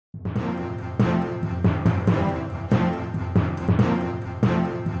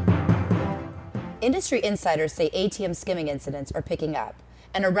Industry insiders say ATM skimming incidents are picking up,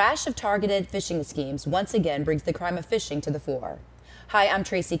 and a rash of targeted phishing schemes once again brings the crime of phishing to the fore. Hi, I'm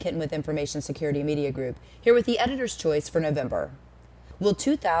Tracy Kitten with Information Security Media Group, here with the editor's choice for November. Will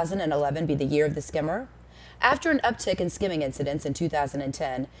 2011 be the year of the skimmer? After an uptick in skimming incidents in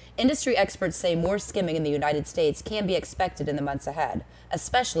 2010, industry experts say more skimming in the United States can be expected in the months ahead,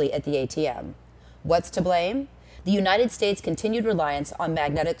 especially at the ATM. What's to blame? The United States' continued reliance on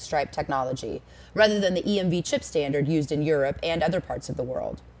magnetic stripe technology, rather than the EMV chip standard used in Europe and other parts of the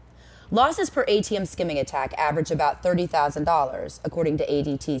world. Losses per ATM skimming attack average about $30,000, according to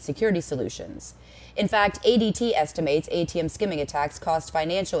ADT Security Solutions. In fact, ADT estimates ATM skimming attacks cost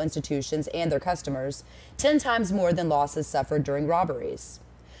financial institutions and their customers 10 times more than losses suffered during robberies.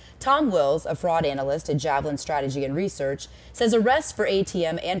 Tom Wills, a fraud analyst at Javelin Strategy and Research, says arrests for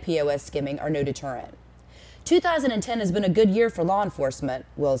ATM and POS skimming are no deterrent. 2010 has been a good year for law enforcement,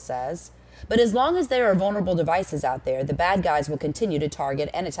 Wills says. But as long as there are vulnerable devices out there, the bad guys will continue to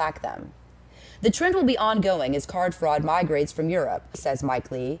target and attack them. The trend will be ongoing as card fraud migrates from Europe, says Mike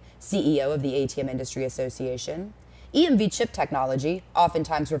Lee, CEO of the ATM Industry Association. EMV chip technology,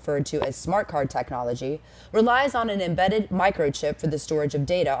 oftentimes referred to as smart card technology, relies on an embedded microchip for the storage of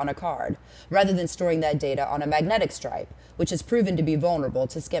data on a card, rather than storing that data on a magnetic stripe, which has proven to be vulnerable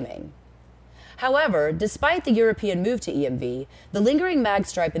to skimming. However, despite the European move to EMV, the lingering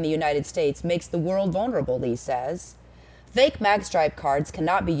magstripe in the United States makes the world vulnerable, Lee says. Fake magstripe cards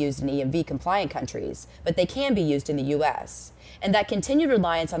cannot be used in EMV-compliant countries, but they can be used in the U.S., and that continued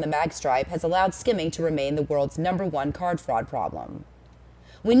reliance on the magstripe has allowed skimming to remain the world's #1 card fraud problem.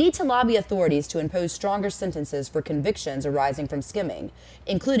 We need to lobby authorities to impose stronger sentences for convictions arising from skimming,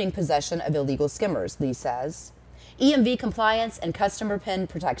 including possession of illegal skimmers, Lee says. EMV compliance and customer PIN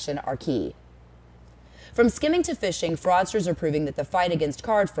protection are key. From skimming to phishing, fraudsters are proving that the fight against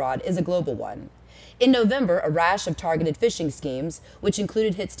card fraud is a global one. In November, a rash of targeted phishing schemes, which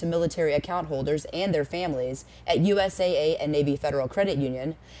included hits to military account holders and their families at USAA and Navy Federal Credit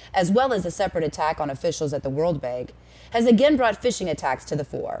Union, as well as a separate attack on officials at the World Bank, has again brought phishing attacks to the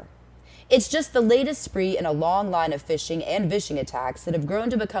fore. It's just the latest spree in a long line of phishing and vishing attacks that have grown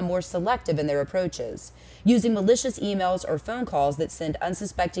to become more selective in their approaches, using malicious emails or phone calls that send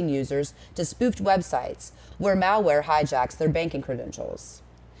unsuspecting users to spoofed websites where malware hijacks their banking credentials.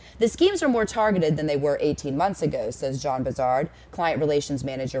 The schemes are more targeted than they were 18 months ago, says John Bazard, Client Relations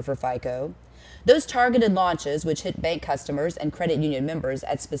Manager for FICO. Those targeted launches, which hit bank customers and credit union members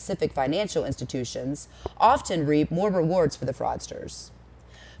at specific financial institutions, often reap more rewards for the fraudsters.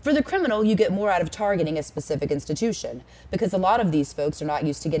 For the criminal, you get more out of targeting a specific institution, because a lot of these folks are not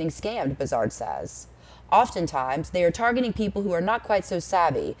used to getting scammed, Bazard says. Oftentimes, they are targeting people who are not quite so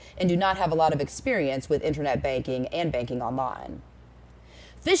savvy and do not have a lot of experience with internet banking and banking online.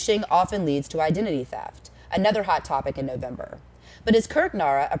 Phishing often leads to identity theft, another hot topic in November. But as Kirk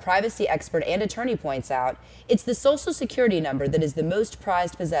Nara, a privacy expert and attorney, points out, it's the Social Security number that is the most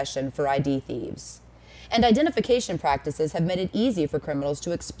prized possession for ID thieves. And identification practices have made it easy for criminals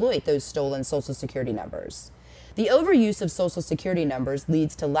to exploit those stolen Social Security numbers. The overuse of Social Security numbers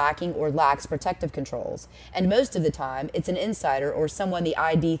leads to lacking or lax protective controls, and most of the time, it's an insider or someone the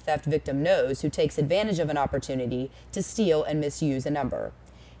ID theft victim knows who takes advantage of an opportunity to steal and misuse a number.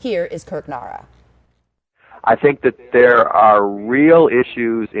 Here is Kirk Nara. I think that there are real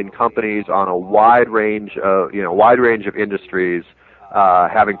issues in companies on a wide range of industries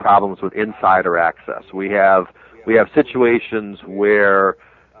having problems with insider access. We have situations where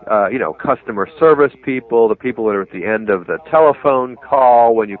customer service people, the people that are at the end of the telephone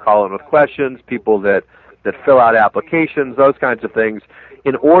call when you call in with questions, people that fill out applications, those kinds of things.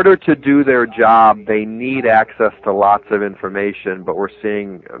 In order to do their job, they need access to lots of information, but we're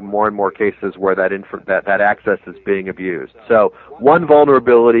seeing more and more cases where that access is being abused. So one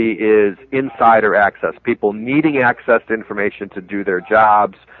vulnerability is insider access, people needing access to information to do their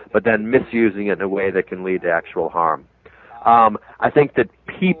jobs, but then misusing it in a way that can lead to actual harm. I think that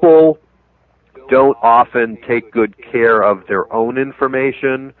people don't often take good care of their own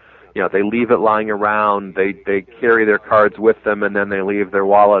information. They leave it lying around, they carry their cards with them, and then they leave their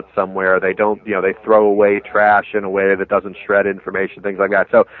wallet somewhere. They don't, they throw away trash in a way that doesn't shred information, things like that.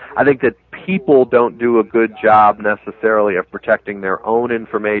 So I think that people don't do a good job necessarily of protecting their own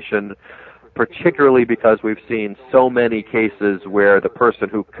information, particularly because we've seen so many cases where the person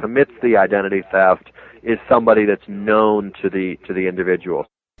who commits the identity theft is somebody that's known to the individual.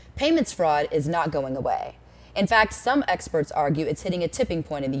 Payments fraud is not going away. In fact, some experts argue it's hitting a tipping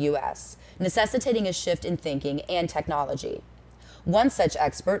point in the U.S., necessitating a shift in thinking and technology. One such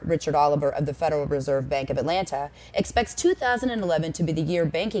expert, Richard Oliver of the Federal Reserve Bank of Atlanta, expects 2011 to be the year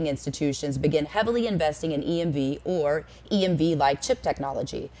banking institutions begin heavily investing in EMV or EMV-like chip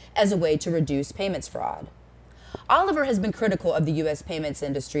technology as a way to reduce payments fraud. Oliver has been critical of the U.S. payments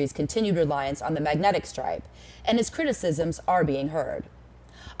industry's continued reliance on the magnetic stripe, and his criticisms are being heard.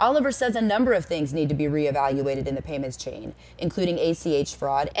 Oliver says a number of things need to be reevaluated in the payments chain, including ACH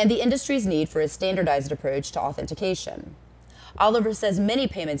fraud and the industry's need for a standardized approach to authentication. Oliver says many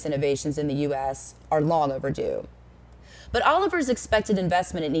payments innovations in the U.S. are long overdue. But Oliver's expected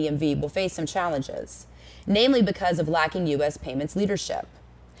investment in EMV will face some challenges, namely because of lacking U.S. payments leadership.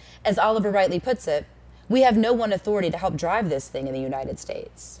 As Oliver rightly puts it, we have no one authority to help drive this thing in the United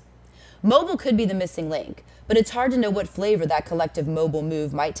States. Mobile could be the missing link, but it's hard to know what flavor that collective mobile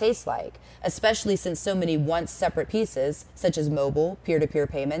move might taste like, especially since so many once separate pieces, such as mobile, peer-to-peer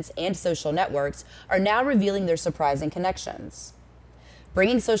payments, and social networks, are now revealing their surprising connections.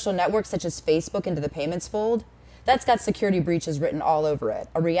 Bringing social networks such as Facebook into the payments fold, that's got security breaches written all over it,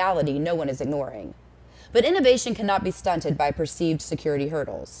 a reality no one is ignoring. But innovation cannot be stunted by perceived security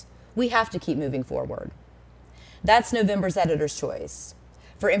hurdles. We have to keep moving forward. That's November's Editor's Choice.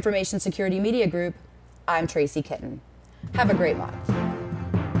 For Information Security Media Group, I'm Tracy Kitten. Have a great month.